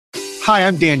Hi,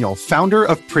 I'm Daniel, founder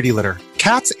of Pretty Litter.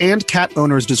 Cats and cat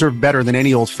owners deserve better than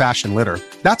any old-fashioned litter.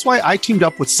 That's why I teamed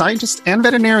up with scientists and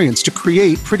veterinarians to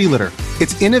create Pretty Litter.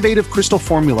 Its innovative crystal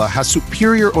formula has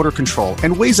superior odor control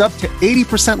and weighs up to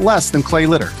 80% less than clay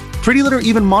litter. Pretty Litter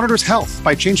even monitors health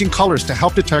by changing colors to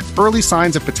help detect early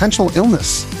signs of potential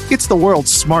illness. It's the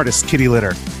world's smartest kitty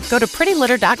litter. Go to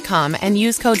prettylitter.com and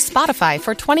use code SPOTIFY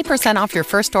for 20% off your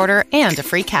first order and a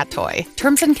free cat toy.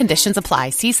 Terms and conditions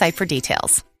apply. See site for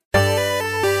details.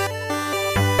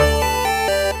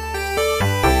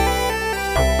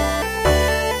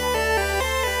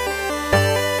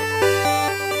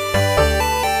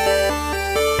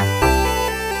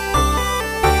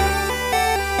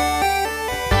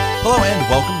 Hello and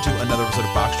welcome to another episode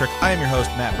of Box Trek. I am your host,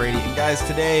 Matt Brady, and guys,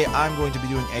 today I'm going to be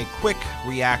doing a quick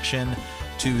reaction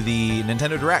to the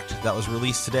Nintendo Direct that was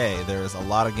released today. There's a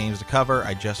lot of games to cover.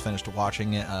 I just finished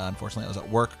watching it. Unfortunately, I was at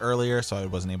work earlier, so I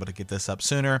wasn't able to get this up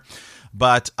sooner.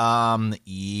 But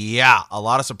yeah, a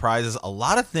lot of surprises, a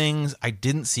lot of things I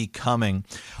didn't see coming.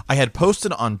 I had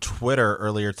posted on Twitter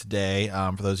earlier today,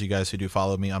 for those of you guys who do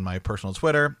follow me on my personal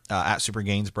Twitter, at Super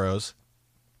Gains Bros.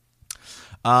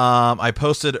 I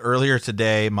posted earlier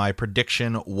today, my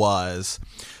prediction was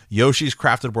Yoshi's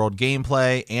Crafted World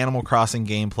gameplay, Animal Crossing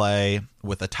gameplay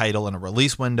with a title and a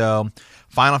release window,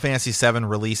 Final Fantasy VII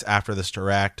release after this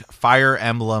Direct, Fire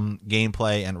Emblem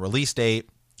gameplay and release date,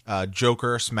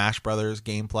 Joker Smash Brothers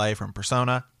gameplay from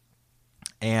Persona.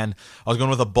 And I was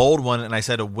going with a bold one, and I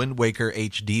said a Wind Waker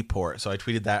HD port. So I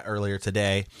tweeted that earlier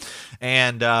today.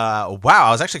 And wow,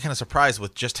 I was actually kind of surprised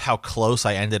with just how close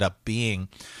I ended up being.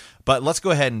 But let's go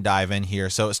ahead and dive in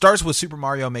here. So it starts with Super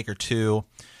Mario Maker 2.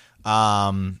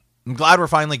 I'm glad we're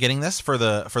finally getting this for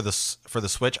the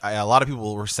Switch. A lot of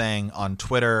people were saying on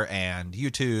Twitter and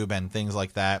YouTube and things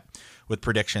like that with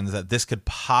predictions that this could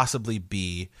possibly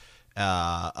be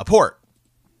a port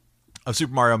of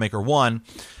Super Mario Maker 1.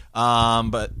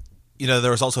 But you know, there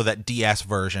was also that DS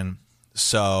version,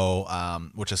 so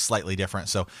which is slightly different.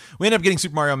 So we ended up getting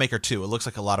Super Mario Maker 2. It looks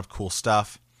like a lot of cool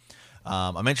stuff.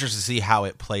 I'm interested to see how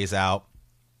it plays out.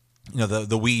 You know,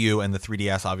 the Wii U and the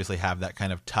 3DS obviously have that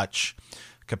kind of touch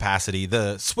capacity.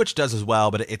 The Switch does as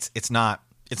well, but it's not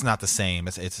the same.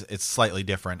 It's slightly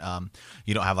different.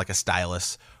 You don't have like a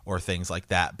stylus or things like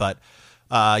that. But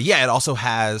yeah, it also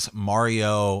has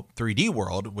Mario 3D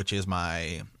World, which is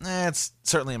it's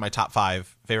certainly in my top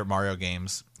 5 favorite Mario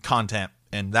games content.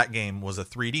 And that game was a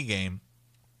 3D game.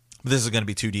 This is going to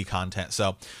be 2D content,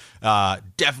 so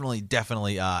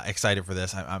definitely excited for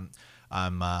this.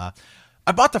 I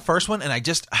bought the first one, and I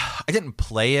didn't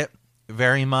play it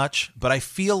very much, but I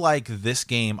feel like this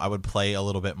game I would play a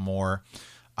little bit more.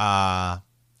 I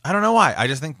don't know why. I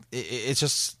just think it's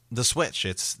just the Switch.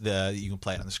 You can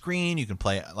play it on the screen, you can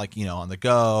play it like, you know, on the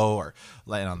go, or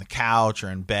lay it on the couch or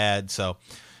in bed. So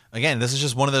again, this is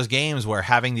just one of those games where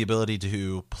having the ability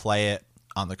to play it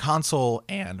on the console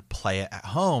and play it at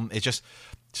home, it's just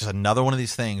another one of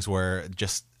these things where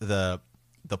just the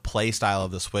play style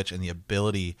of the Switch and the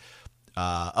ability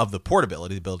of the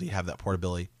portability, the ability to have that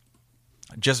portability,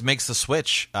 just makes the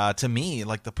Switch to me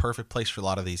like the perfect place for a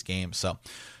lot of these games. So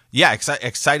yeah,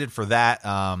 excited for that.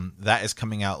 That is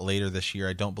coming out later this year.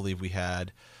 I don't believe we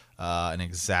had an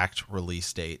exact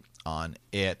release date on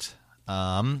it.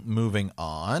 Moving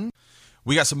on.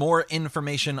 We got some more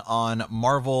information on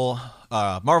Marvel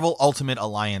Ultimate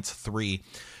Alliance 3.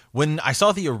 When I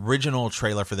saw the original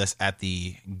trailer for this at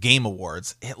the Game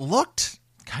Awards, it looked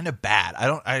kind of bad.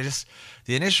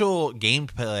 The initial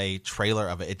gameplay trailer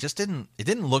of it didn't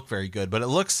look very good, but it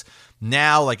looks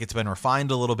now like it's been refined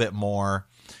a little bit more.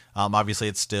 Obviously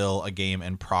it's still a game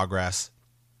in progress,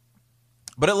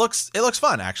 but it looks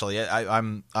fun actually.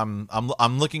 I'm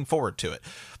looking forward to it.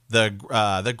 The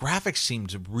graphics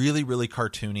seemed really, really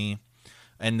cartoony,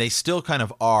 and they still kind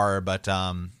of are, but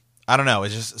I don't know.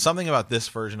 It's just something about this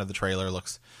version of the trailer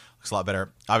looks a lot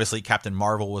better. Obviously, Captain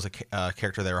Marvel was a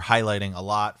character they were highlighting a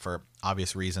lot for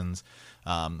obvious reasons.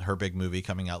 Her big movie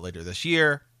coming out later this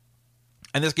year,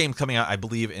 and this game's coming out, I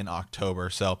believe, in October.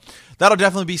 So that'll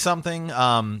definitely be something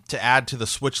to add to the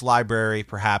Switch library,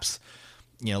 perhaps.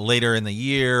 You know, later in the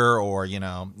year, or you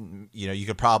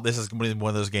could probably. This is going to be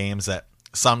one of those games that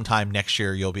sometime next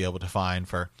year you'll be able to find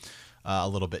for a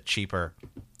little bit cheaper.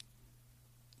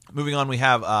 Moving on, we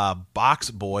have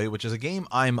Box Boy, which is a game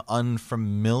I'm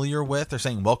unfamiliar with. They're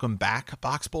saying welcome back,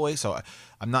 Box Boy, so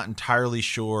I'm not entirely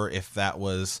sure if that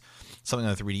was something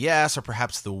on the 3DS or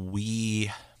perhaps the Wii,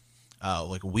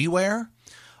 like WiiWare,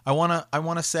 I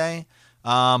wanna say.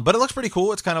 But it looks pretty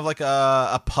cool. It's kind of like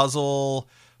a puzzle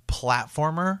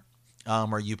platformer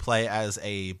where you play as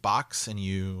a box and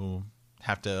you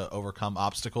have to overcome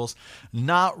obstacles.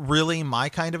 Not really my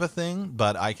kind of a thing,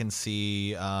 but I can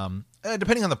see,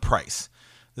 depending on the price.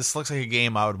 This looks like a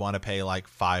game I would want to pay like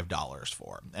 $5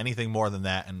 for. Anything more than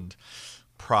that and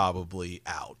probably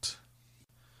out.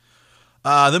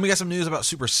 Then we got some news about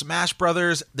Super Smash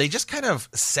Brothers. They just kind of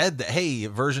said that, hey,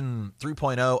 version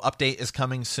 3.0 update is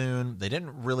coming soon. They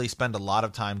didn't really spend a lot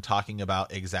of time talking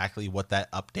about exactly what that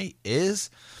update is.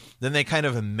 Then they kind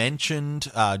of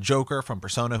mentioned Joker from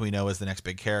Persona, who we know is the next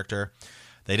big character.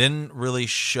 They didn't really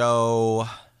show...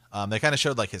 they kind of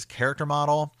showed like his character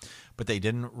model, but they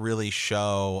didn't really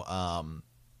show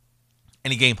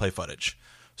any gameplay footage.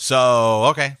 So,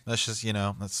 okay, that's just,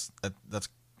 that's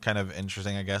kind of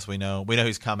interesting, I guess. We know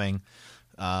he's coming.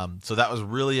 So that was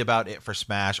really about it for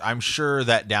Smash. I'm sure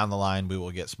that down the line we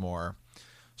will get some more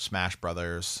Smash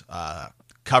Brothers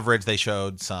coverage. They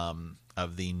showed some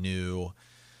of the new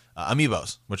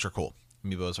amiibos, which are cool.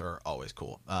 Amiibos are always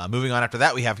cool. Moving on after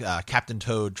that, we have Captain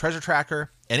Toad Treasure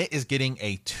Tracker, and it is getting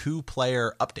a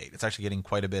 2-player update. It's actually getting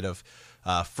quite a bit of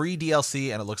free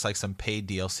DLC, and it looks like some paid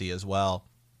DLC as well.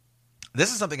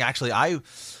 This is something actually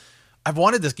I've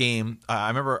wanted this game. I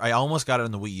remember I almost got it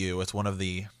on the Wii U. It's one of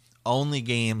the only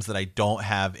games that I don't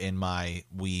have in my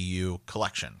Wii U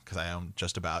collection because I own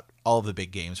just about all of the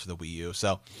big games for the Wii U.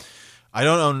 So I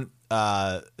don't own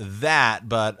that,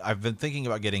 but I've been thinking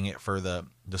about getting it for the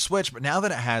Switch. But now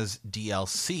that it has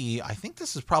DLC, I think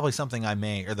this is probably something I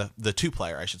may, or the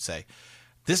 2-player, I should say.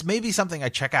 This may be something I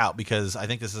check out because I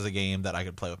think this is a game that I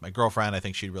could play with my girlfriend. I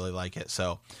think she'd really like it.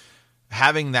 So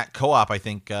having that co-op, I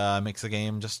think, makes the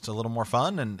game just a little more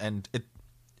fun, and it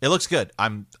looks good.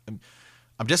 I'm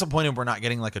disappointed we're not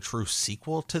getting like a true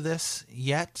sequel to this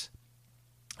yet.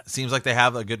 It seems like they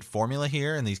have a good formula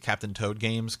here, and these Captain Toad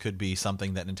games could be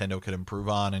something that Nintendo could improve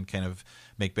on and kind of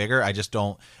make bigger. I just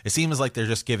don't. It seems like they're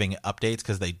just giving updates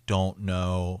because they don't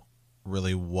know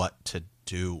really what to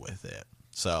do with it.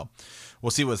 So we'll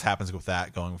see what happens with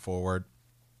that going forward.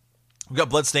 We've got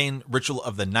Bloodstained Ritual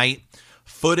of the Night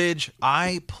footage.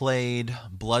 I played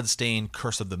Bloodstained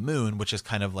Curse of the Moon, which is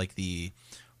kind of like the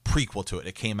prequel to it.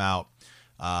 It came out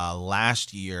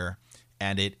last year,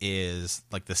 and it is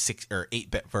like the 6 or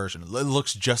 8-bit version. It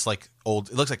looks just like old.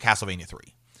 It looks like Castlevania 3.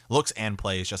 Looks and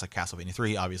plays just like Castlevania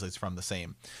 3. Obviously, it's from the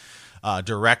same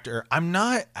director. I'm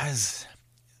not as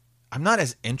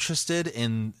interested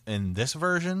in this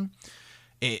version.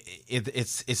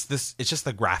 It's just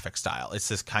the graphic style. It's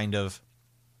this kind of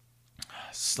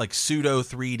like pseudo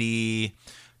 3D,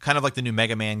 kind of like the new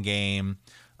Mega Man game.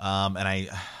 And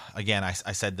I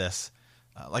said this,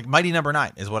 like Mighty Number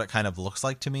 9 is what it kind of looks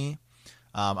like to me.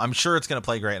 I'm sure it's going to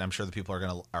play great, and I'm sure the people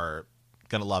are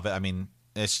gonna love it. I mean,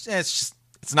 it's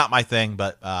not my thing,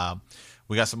 but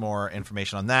we got some more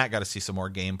information on that. Got to see some more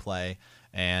gameplay,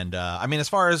 and I mean, as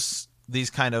far as these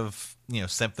kind of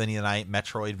Symphony of the Night,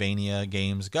 Metroidvania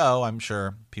games go, I'm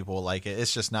sure people will like it.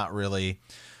 It's just not really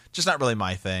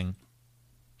my thing.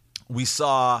 We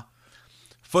saw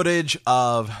footage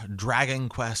of Dragon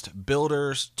Quest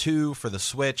Builders 2 for the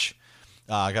Switch.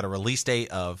 Got a release date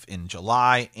in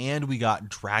July, and we got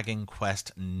Dragon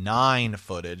Quest 9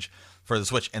 footage for the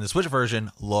Switch. And the Switch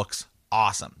version looks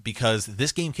awesome because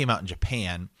this game came out in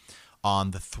Japan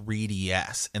on the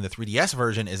 3DS, and the 3DS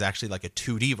version is actually like a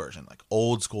 2D version, like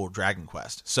old school Dragon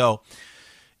Quest. So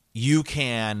you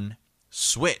can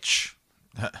switch,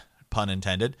 pun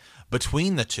intended,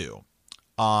 between the two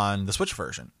on the Switch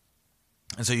version.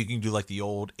 And so you can do like the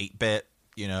old 8-bit,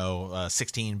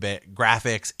 16-bit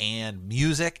graphics and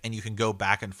music, and you can go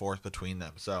back and forth between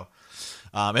them. So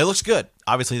it looks good.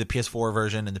 Obviously, the PS4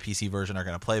 version and the PC version are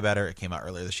going to play better. It came out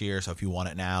earlier this year, so if you want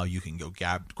it now, you can go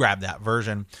grab that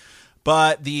version.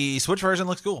 But the Switch version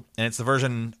looks cool, and it's the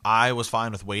version I was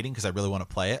fine with waiting because I really want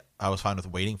to play it. I was fine with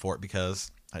waiting for it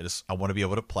because I want to be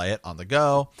able to play it on the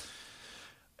go.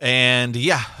 And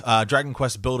yeah, Dragon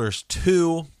Quest Builders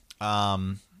 2.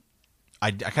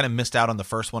 I kind of missed out on the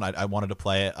first one. I wanted to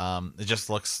play it. It just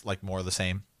looks like more of the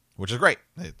same, which is great.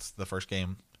 It's the first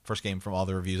game from all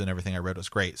the reviews and everything I read was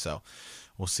great. So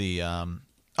we'll see. I'll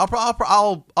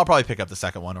probably pick up the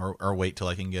second one or wait till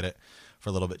I can get it for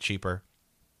a little bit cheaper.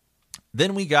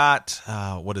 Then we got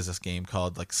what is this game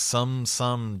called? Like some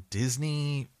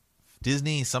Disney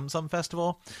some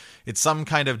festival. It's some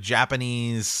kind of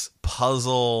Japanese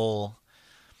puzzle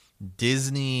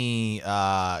Disney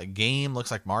game.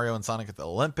 Looks like Mario and Sonic at the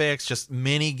Olympics. Just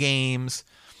mini games.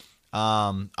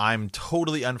 I'm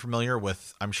totally unfamiliar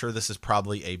with. I'm sure this is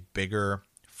probably a bigger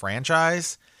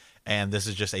franchise, and this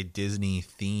is just a Disney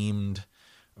themed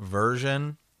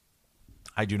version.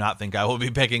 I do not think I will be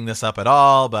picking this up at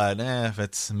all, but if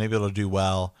it's maybe it'll do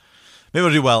well. Maybe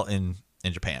it'll do well in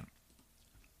Japan.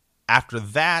 After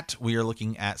that, we are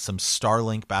looking at some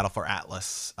Starlink Battle for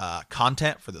Atlas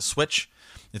content for the Switch.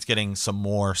 It's getting some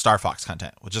more Star Fox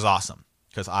content, which is awesome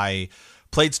because I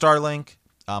played Starlink.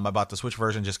 I bought the Switch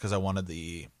version just because I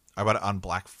bought it on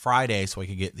Black Friday so I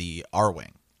could get the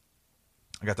R-Wing.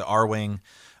 I got the R-Wing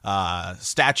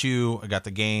statue. I got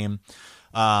the game.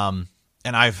 And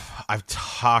I've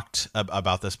talked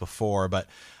about this before, but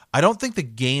I don't think the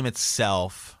game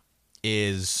itself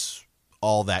is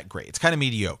all that great. It's kind of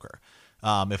mediocre.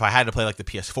 If I had to play like the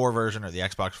PS4 version or the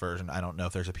Xbox version, I don't know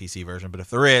if there's a PC version, but if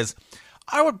there is,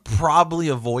 I would probably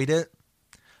avoid it.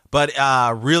 But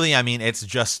really, I mean, it's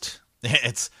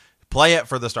play it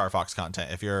for the Star Fox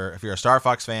content. If you're a Star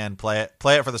Fox fan, play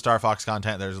it for the Star Fox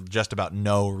content. There's just about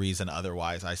no reason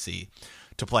otherwise I see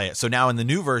to play it. So now in the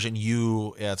new version,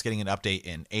 it's getting an update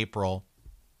in April.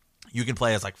 You can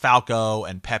play as like Falco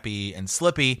and Peppy and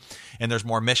Slippy, and there's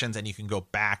more missions, and you can go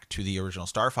back to the original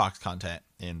Star Fox content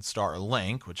in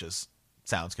Starlink, which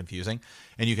sounds confusing,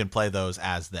 and you can play those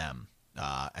as them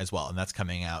as well, and that's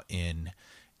coming out in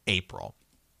April.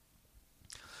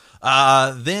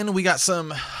 Then we got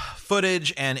some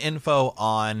footage and info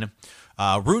on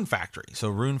Rune Factory. So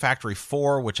Rune Factory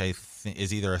 4, which I think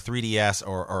is either a 3DS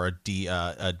or a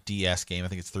DS game. I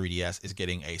think it's 3DS, is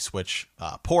getting a Switch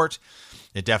port.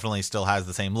 It definitely still has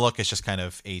the same look. It's just kind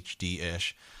of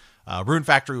HD-ish. Rune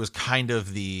Factory was kind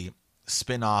of the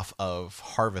spin-off of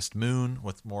Harvest Moon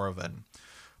with more of an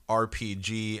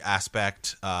RPG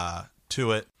aspect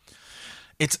to it.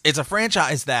 It's a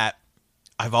franchise that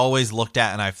I've always looked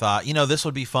at and I've thought, this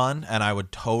would be fun and I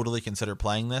would totally consider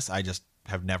playing this. I just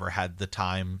have never had the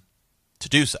time to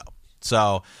do so.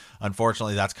 So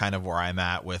unfortunately, that's kind of where I'm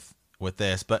at with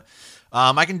this. But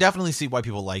I can definitely see why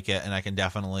people like it, and I can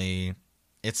definitely,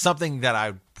 it's something that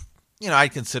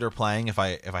I'd consider playing if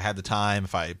I had the time,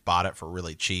 if I bought it for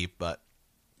really cheap. But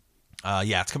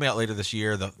it's coming out later this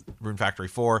year, the Rune Factory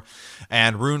 4,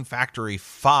 and Rune Factory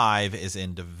 5 is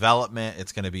in development.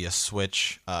 It's going to be a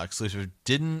Switch exclusive.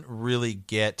 Didn't really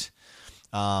get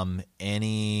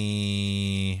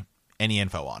any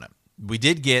info on it. We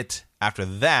did get, after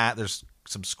that, there's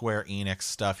some Square Enix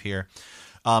stuff here.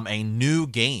 A new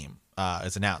game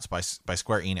is announced by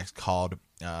Square Enix called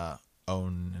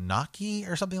Onaki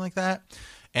or something like that.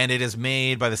 And it is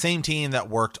made by the same team that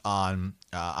worked on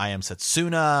I Am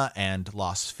Setsuna and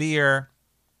Lost Sphere.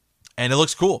 And it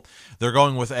looks cool. They're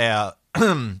going with a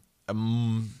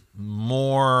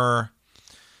more,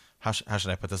 how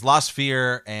should I put this? Lost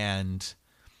Sphere and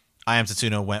I Am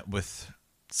Setsuna went with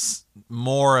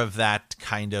more of that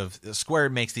kind of,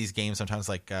 Square makes these games sometimes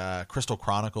like Crystal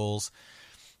Chronicles,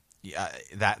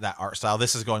 that art style.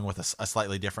 This is going with a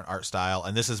slightly different art style,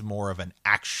 and this is more of an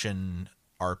action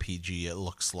RPG, it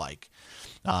looks like.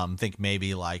 Think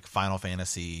maybe like Final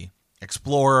Fantasy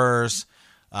Explorers,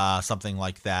 something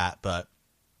like that. But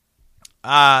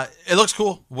it looks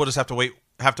cool. We'll just have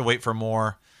to wait for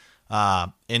more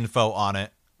info on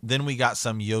it. Then we got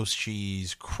some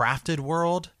Yoshi's Crafted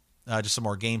World, just some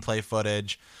more gameplay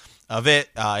footage of it.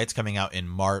 It's coming out in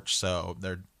March, so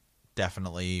they're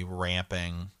definitely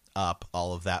ramping up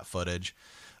all of that footage.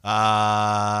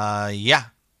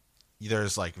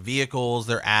 There's like vehicles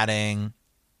they're adding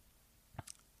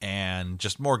and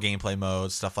just more gameplay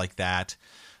modes, stuff like that.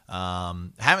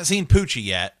 Haven't seen Poochie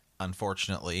yet,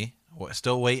 unfortunately.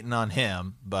 Still waiting on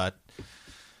him, but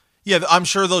yeah, I'm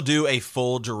sure they'll do a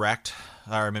full direct,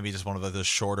 or maybe just one of those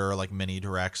shorter like mini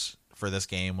directs for this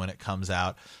game when it comes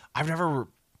out. I've never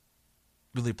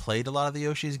really played a lot of the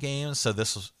Yoshi's games, so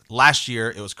this was last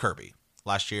year. It was Kirby.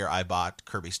 Last year I bought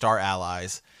Kirby Star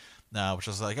Allies, which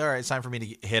was like, all right, it's time for me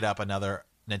to hit up another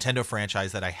Nintendo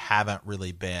franchise that I haven't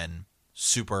really been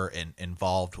super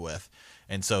involved with.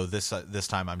 And so this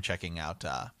time I'm checking out.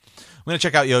 I'm going to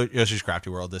check out Yoshi's Crafty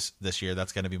World this year.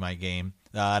 That's going to be my game.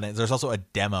 And there's also a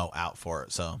demo out for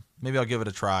it, so maybe I'll give it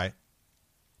a try.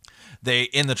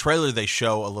 In the trailer they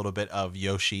show a little bit of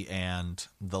Yoshi and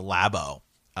the Labo.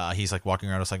 He's like walking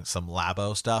around with like some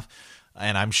Labo stuff.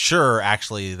 And I'm sure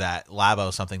actually that Labo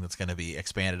is something that's going to be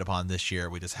expanded upon this year.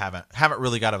 We just haven't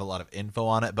really got a lot of info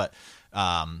on it, but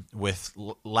with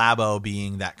Labo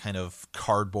being that kind of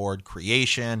cardboard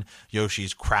creation,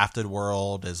 Yoshi's Crafted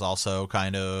World is also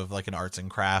kind of like an arts and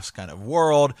crafts kind of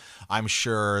world. I'm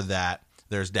sure that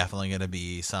there's definitely going to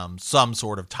be some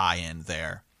sort of tie-in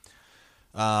there.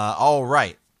 All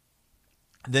right.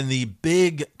 Then the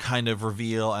big kind of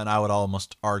reveal, and I would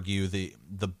almost argue the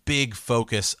big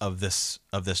focus of this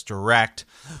direct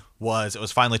was it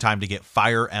was finally time to get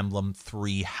Fire Emblem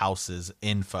Three Houses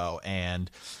info,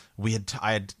 and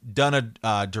I had done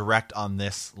a direct on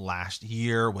this last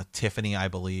year with Tiffany, I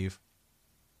believe,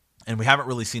 And we haven't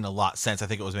really seen a lot since. I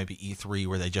think it was maybe E3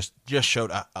 where they just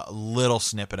showed a little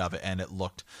snippet of it, and it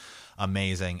looked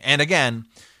amazing. And again,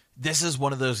 this is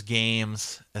one of those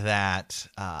games that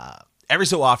every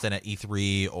so often at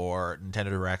E3 or Nintendo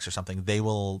Directs or something,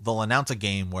 they'll announce a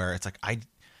game where it's like, I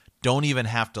don't even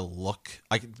have to look.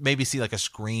 I maybe see like a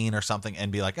screen or something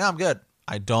and be like, oh, I'm good.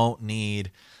 I don't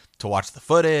need to watch the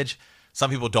footage. Some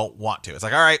people don't want to. It's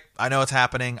like, all right, I know what's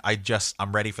happening.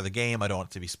 I'm ready for the game. I don't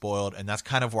want it to be spoiled. And that's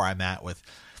kind of where I'm at with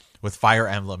Fire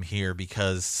Emblem here,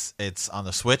 because it's on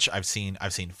the Switch. I've seen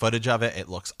footage of it. It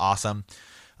looks awesome.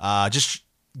 Just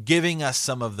giving us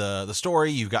some of the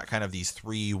story. You've got kind of these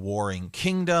 3 warring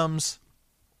kingdoms.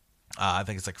 I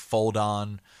think it's like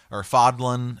Fodlan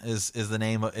is the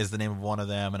name of one of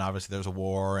them, and obviously there's a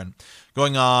war and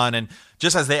going on. And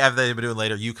just as they've been doing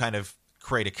later, you kind of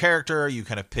create a character. You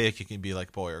kind of pick. You can be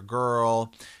like boy or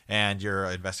girl, and you're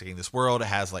investigating this world. It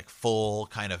has like full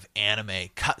kind of anime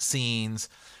cutscenes.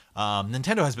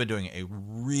 Nintendo has been doing a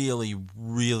really,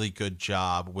 really good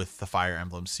job with the Fire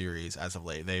Emblem series as of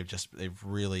late. They've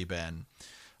really been.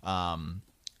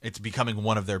 It's becoming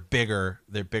one of their bigger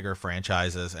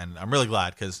franchises, and I'm really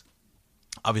glad, because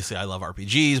obviously I love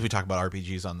RPGs. We talk about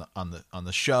RPGs on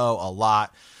the show a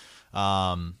lot.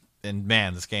 And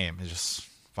man, this game is just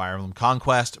Fire Emblem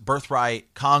Conquest,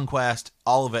 Birthright, Conquest.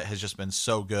 All of it has just been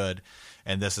so good.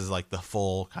 And this is like the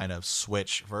full kind of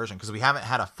Switch version, because we haven't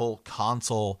had a full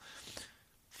console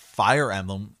Fire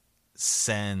Emblem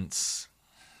since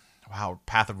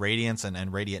Path of Radiance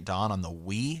and Radiant Dawn on the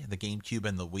Wii, the GameCube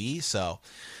and the Wii. So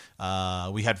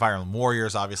we had Fire Emblem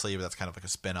Warriors, obviously, but that's kind of like a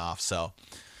spin-off. So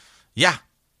yeah,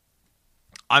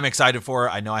 I'm excited for it.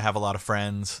 I know I have a lot of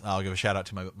friends. I'll give a shout out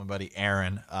to my buddy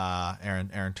Aaron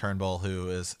Turnbull, who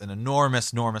is an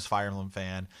enormous Fire Emblem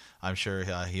fan. I'm sure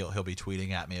he'll be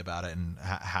tweeting at me about it and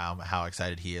how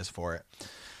excited he is for it.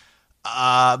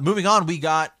 Moving on, we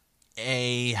got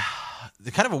kind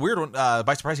of a weird one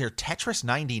by surprise here, Tetris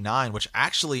 99, which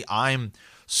actually I'm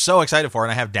so excited for,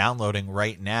 and I have downloading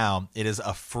right now. It is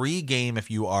a free game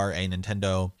if you are a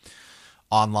Nintendo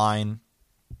Online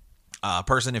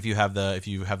person, if you have the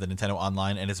Nintendo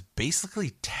Online, and it's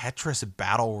basically Tetris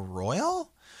Battle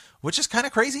Royale, which is kind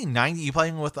of crazy. You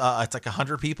playing with it's like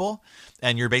 100 people,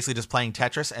 and you're basically just playing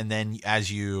Tetris, and then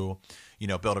as you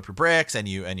build up your bricks and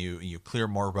you clear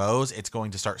more rows, it's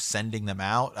going to start sending them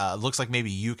out. It looks like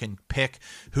maybe you can pick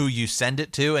who you send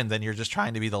it to, and then you're just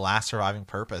trying to be the last surviving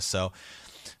purpose. So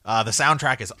the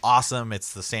soundtrack is awesome.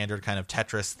 It's the standard kind of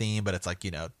Tetris theme, but it's like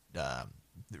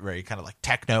very kind of like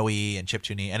techno-y and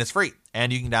chiptune-y, and it's free,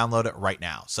 and you can download it right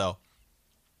now. So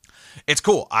it's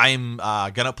cool. I'm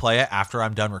gonna play it after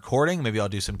I'm done recording. Maybe I'll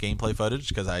do some gameplay footage,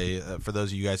 because for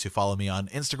those of you guys who follow me on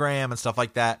Instagram and stuff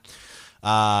like that,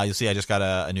 you'll see I just got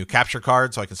a new capture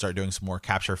card, so I can start doing some more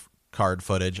capture card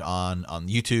footage on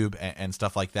YouTube and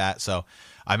stuff like that. So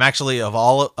I'm actually of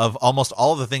almost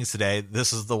all of the things today,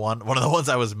 this is one of the ones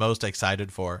I was most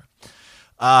excited for.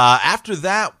 After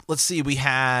that, let's see, we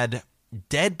had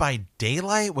Dead by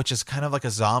Daylight, which is kind of like a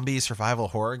zombie survival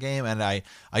horror game, and I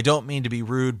don't mean to be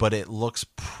rude, but it looks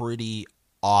pretty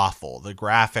awful. The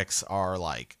graphics are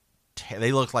like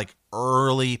they look like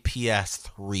early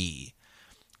PS3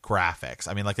 graphics.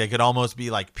 I mean, like they could almost be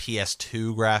like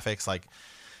PS2 graphics. Like,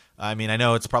 I mean, I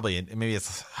know it's probably maybe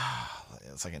it's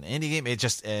like an indie game. It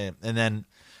just and then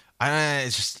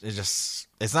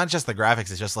it's not just the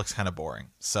graphics. It just looks kind of boring.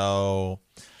 So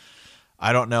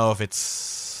I don't know if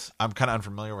I'm kind of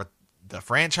unfamiliar with the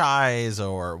franchise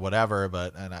or whatever,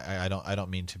 but I don't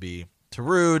mean to be too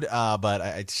rude, but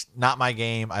it's not my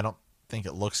game. I don't think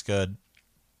it looks good.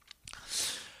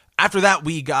 After that,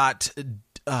 we got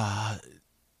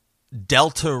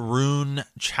Deltarune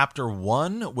Chapter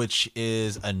 1, which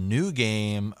is a new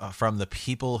game from the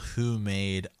people who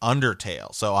made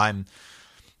Undertale. So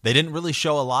they didn't really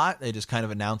show a lot. They just kind of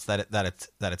announced that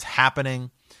it's happening,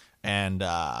 and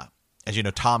as you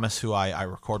know, Thomas, who I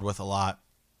record with a lot,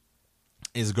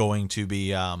 is going to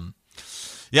be, I'm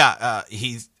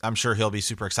sure he'll be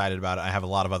super excited about it. I have a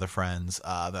lot of other friends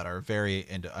that are very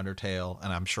into Undertale,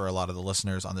 and I'm sure a lot of the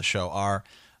listeners on the show are.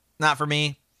 Not for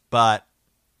me, but,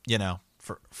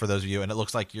 for those of you. And it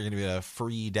looks like you're going to get a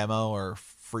free demo or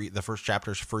free. The first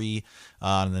chapter is free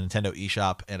on the Nintendo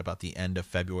eShop at about the end of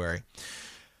February.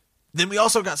 Then we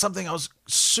also got something I was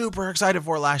super excited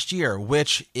for last year,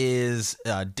 which is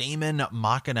Daemon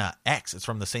Machina X. It's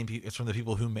from the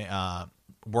people who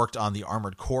worked on the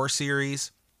Armored Core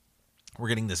series. We're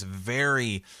getting this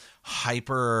very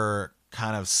hyper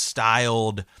kind of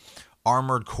styled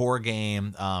Armored Core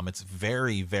game. It's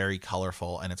very, very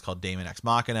colorful, and it's called Daemon X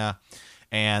Machina,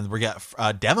 and we got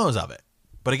demos of it.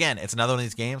 But again, it's another one of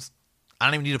these games I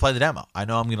don't even need to play the demo. I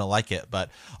know I'm going to like it, but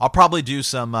I'll probably do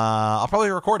some, I'll probably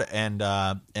record it and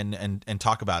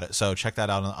talk about it. So check that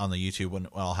out on the YouTube when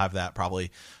I'll have that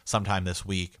probably sometime this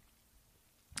week.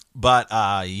 But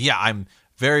yeah, I'm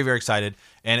very, very excited.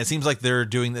 And it seems like they're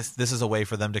doing this. This is a way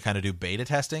for them to kind of do beta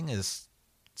testing, is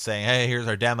saying, hey, here's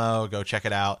our demo, go check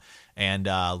it out and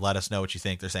let us know what you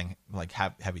think. They're saying, like,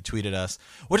 have you tweeted us,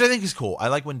 which I think is cool. I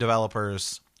like when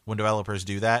developers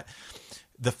do that.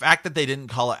 The fact that they didn't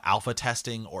call it alpha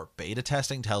testing or beta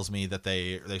testing tells me that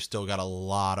they've still got a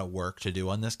lot of work to do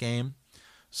on this game.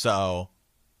 So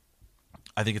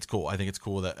I think it's cool. I think it's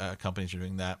cool that companies are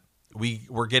doing that.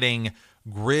 We're getting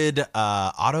Grid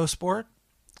Autosport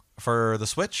for the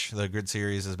Switch. The Grid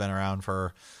series has been around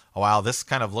for a while. This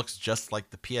kind of looks just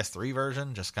like the PS3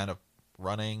 version, just kind of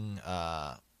running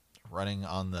on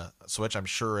the Switch. I'm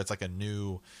sure it's like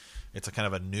it's a kind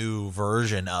of a new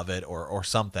version of it or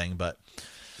something, but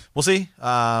we'll see.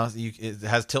 It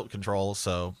has tilt controls,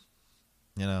 so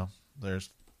there's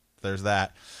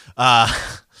that.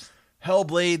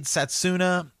 Hellblade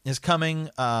Satsuna is coming.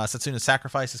 Satsuna's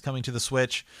Sacrifice is coming to the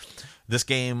Switch. This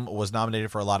game was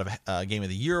nominated for a lot of Game of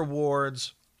the Year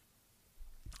awards.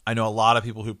 I know a lot of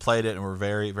people who played it and were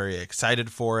very, very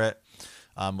excited for it.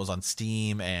 Was on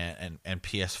Steam and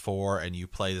PS4, and you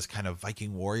play this kind of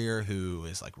Viking warrior who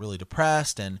is like really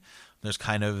depressed, and there's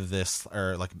kind of this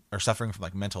or suffering from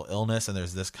like mental illness, and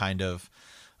there's this kind of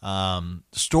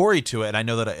story to it. And I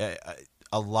know that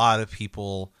a lot of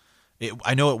people.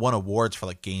 I know it won awards for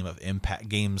like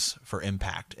games for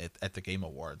impact at the Game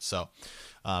Awards. So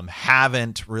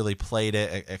haven't really played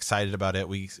it. Excited about it.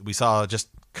 We saw just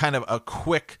kind of a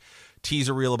quick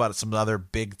teaser reel about some other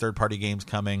big third-party games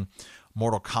coming.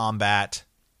 Mortal Kombat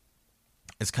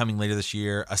is coming later this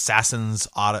year. Assassin's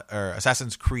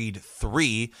Creed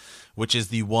 3, which is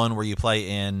the one where you play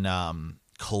in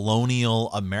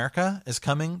colonial America, is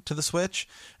coming to the Switch.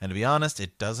 And to be honest,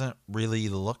 it doesn't really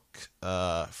look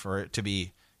for it to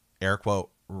be air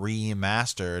quote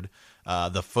remastered.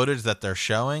 The footage that they're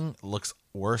showing looks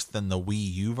worse than the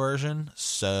Wii U version.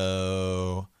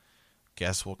 So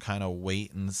guess we'll kind of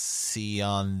wait and see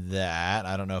on that.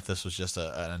 I don't know if this was just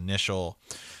an initial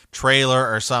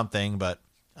trailer or something, but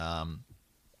I'm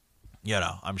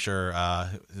sure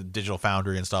Digital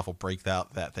Foundry and stuff will break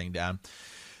that thing down.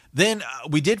 Then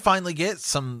we did finally get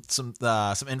some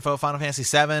info. Final Fantasy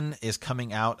VII is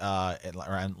coming out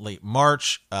around late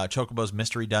March. Chocobo's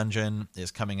Mystery Dungeon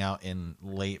is coming out in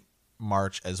late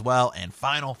March as well. And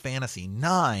Final Fantasy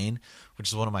IX, which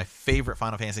is one of my favorite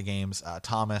Final Fantasy games.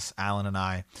 Thomas, Alan, and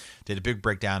I did a big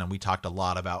breakdown, and we talked a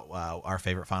lot about our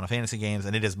favorite Final Fantasy games.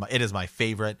 And it is my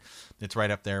favorite. It's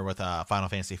right up there with Final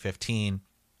Fantasy 15.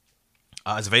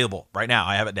 It's available right now.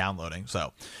 I have it downloading.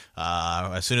 So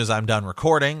as soon as I'm done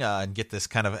recording and get this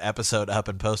kind of episode up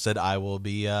and posted, I will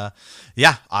be,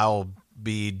 I'll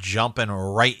be jumping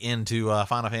right into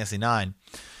Final Fantasy IX.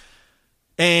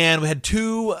 And we had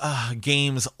two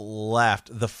games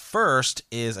left. The first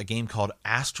is a game called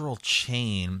Astral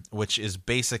Chain, which is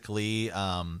basically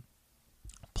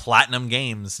Platinum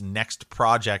Games' next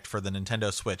project for the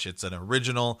Nintendo Switch. It's an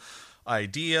original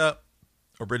idea.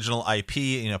 Original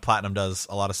IP. Platinum does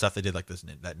a lot of stuff. They did like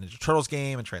that Ninja Turtles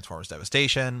game and Transformers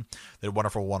Devastation. They did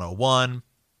Wonderful 101.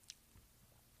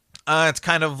 It's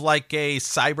kind of like a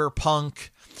cyberpunk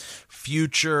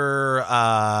future,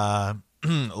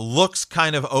 looks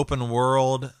kind of open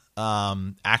world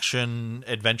action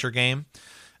adventure game.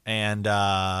 And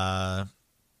the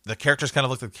characters kind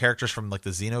of look like characters from like the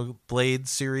Xenoblade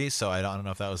series. So I don't know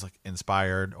if that was like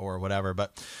inspired or whatever,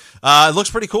 but it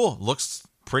looks pretty cool. Looks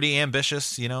pretty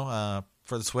ambitious, for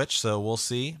the Switch. So we'll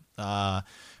see. The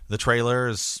trailer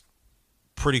is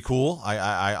pretty cool.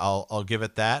 I'll give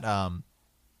it that.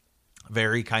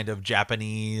 Very kind of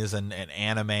Japanese and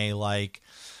anime like.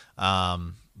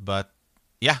 But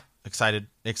yeah, excited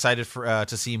for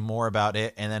to see more about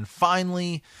it. And then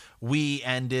finally, we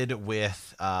ended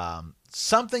with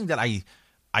something that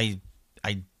I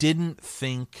didn't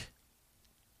think.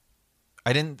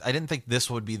 I didn't think this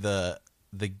would be the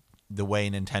way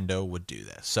Nintendo would do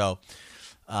this. So,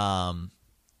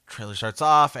 trailer starts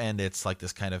off and it's like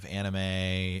this kind of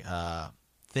anime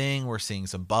thing. We're seeing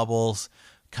some bubbles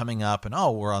coming up, and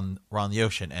we're on the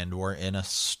ocean and we're in a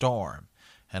storm.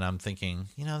 And I'm thinking,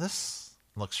 this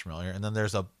looks familiar. And then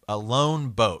there's a lone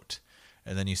boat,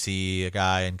 and then you see a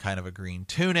guy in kind of a green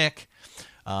tunic.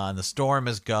 And the storm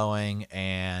is going,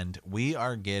 and we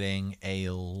are getting a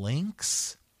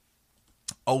Link's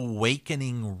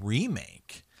Awakening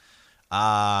remake.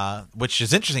 Which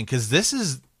is interesting because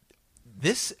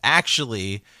this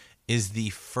actually is the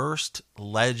first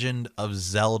Legend of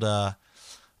Zelda.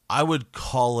 I would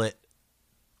call it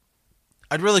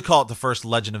I'd really call it the first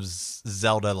Legend of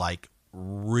Zelda like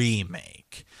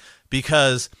remake,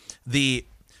 because the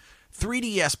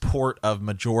 3DS port of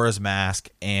Majora's Mask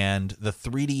and the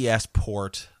 3DS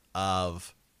port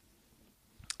of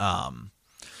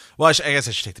well, I guess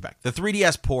I should take that back. The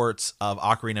 3DS ports of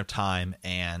Ocarina of Time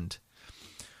and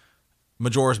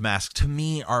Majora's Mask to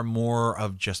me are more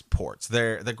of just ports.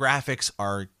 The graphics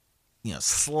are,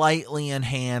 slightly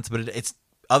enhanced, but it's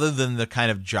other than the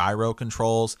kind of gyro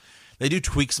controls. They do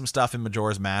tweak some stuff in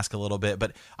Majora's Mask a little bit,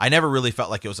 but I never really felt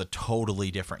like it was a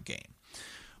totally different game.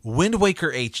 Wind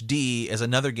Waker HD is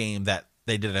another game that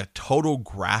they did a total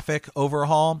graphic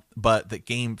overhaul, but the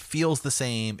game feels the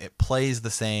same. It plays the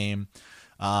same.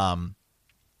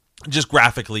 Just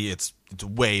graphically, it's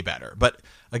way better. But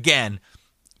again,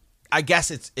 I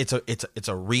guess it's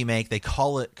a remake. They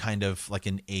call it kind of like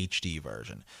an HD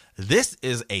version. This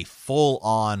is a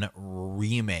full-on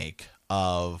remake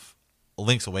of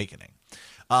Link's Awakening.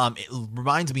 It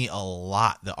reminds me a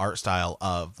lot the art style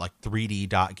of like 3D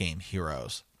Dot Game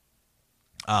Heroes.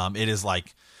 It is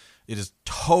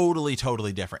totally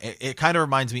different. It kind of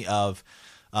reminds me of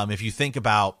if you think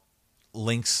about A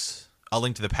Link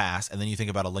to the Past, and then you think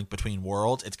about A Link Between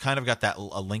Worlds. It's kind of got that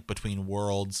A Link Between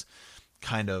Worlds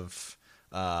kind of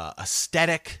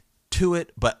aesthetic to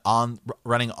it, but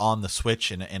running on the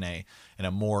Switch in a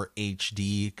more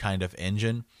HD kind of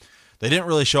engine. They didn't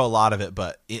really show a lot of it,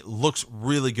 but it looks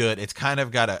really good. It's kind of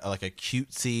got a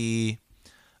cutesy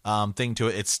thing to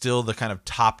it. It's still the kind of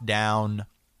top-down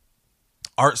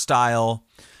art style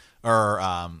or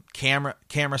camera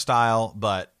style,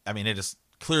 but I mean, it is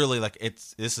clearly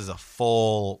this is a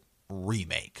full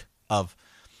remake of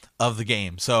the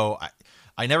game. So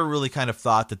I never really kind of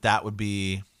thought that would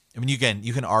be. I mean, you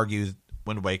can argue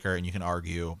Wind Waker and you can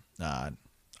argue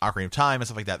Ocarina of Time and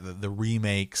stuff like that. The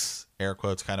remakes, air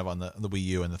quotes, kind of on the Wii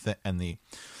U and the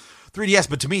 3DS.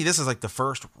 But to me, this is like the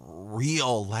first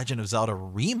real Legend of Zelda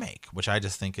remake, which I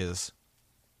just think is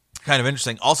kind of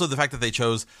interesting. Also, the fact that they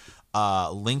chose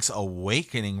Link's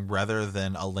Awakening rather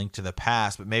than A Link to the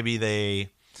Past, but maybe they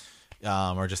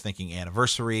are just thinking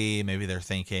anniversary. Maybe they're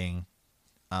thinking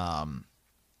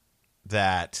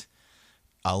that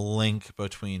A Link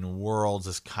Between Worlds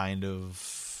is kind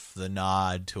of the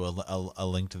nod to a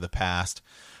Link to the Past.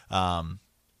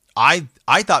 I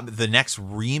thought the next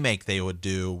remake they would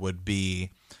do would be,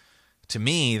 to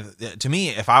me,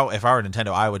 if I were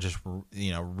Nintendo, I would just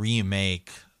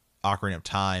remake Ocarina of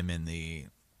Time in the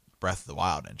Breath of the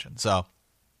Wild engine. So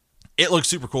it looks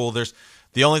super cool.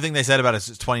 The only thing they said about it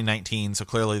is 2019, so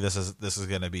clearly this is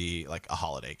going to be like a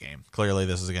holiday game. Clearly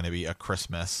this is going to be a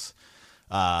Christmas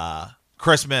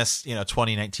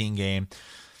 2019 game.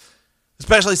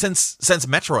 Especially since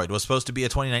Metroid was supposed to be a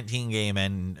 2019 game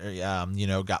and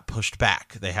got pushed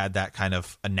back. They had that kind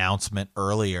of announcement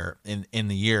earlier in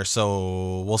the year,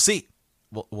 so we'll see.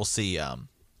 We'll see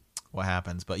what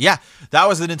happens. But yeah, that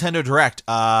was the Nintendo Direct.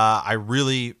 I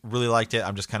really liked it.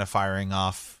 I'm just kind of firing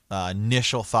off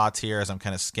initial thoughts here as I'm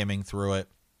kind of skimming through it.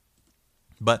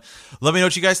 But let me know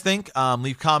what you guys think.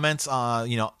 Leave comments.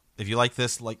 If you like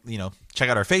this, check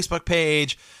out our Facebook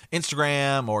page,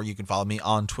 Instagram, or you can follow me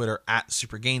on Twitter at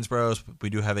Super Games Bros. We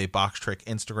do have a Box Trick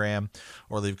Instagram,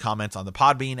 or leave comments on the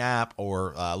Podbean app,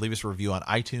 or leave us a review on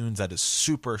iTunes. That is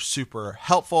super, super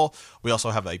helpful. We also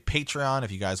have a Patreon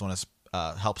if you guys want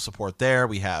to help support there.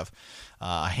 We have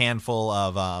a handful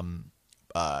of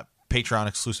Patreon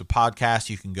exclusive podcasts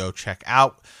you can go check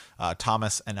out.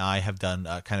 Thomas and I have done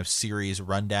kind of series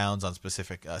rundowns on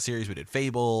specific series. We did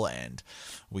Fable, and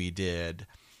we did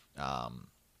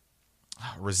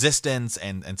Resistance,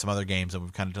 and some other games, and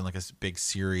we've kind of done like a big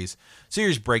series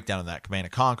breakdown of that,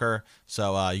 Command & Conquer.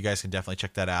 So you guys can definitely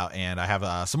check that out. And I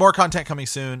have some more content coming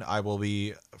soon. I will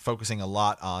be focusing a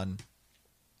lot on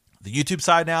the YouTube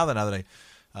side now that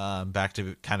back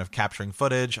to kind of capturing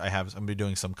footage. I'm going to be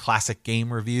doing some classic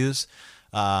game reviews.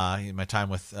 My time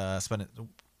with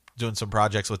doing some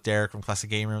projects with Derek from Classic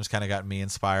Game Rooms kind of got me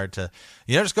inspired to,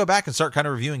 just go back and start kind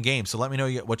of reviewing games. So let me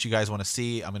know what you guys want to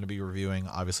see. I'm going to be reviewing,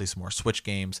 obviously, some more Switch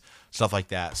games, stuff like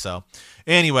that. So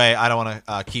anyway, I don't want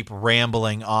to keep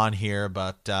rambling on here,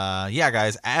 but yeah,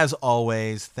 guys, as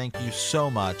always, thank you so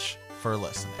much for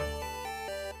listening.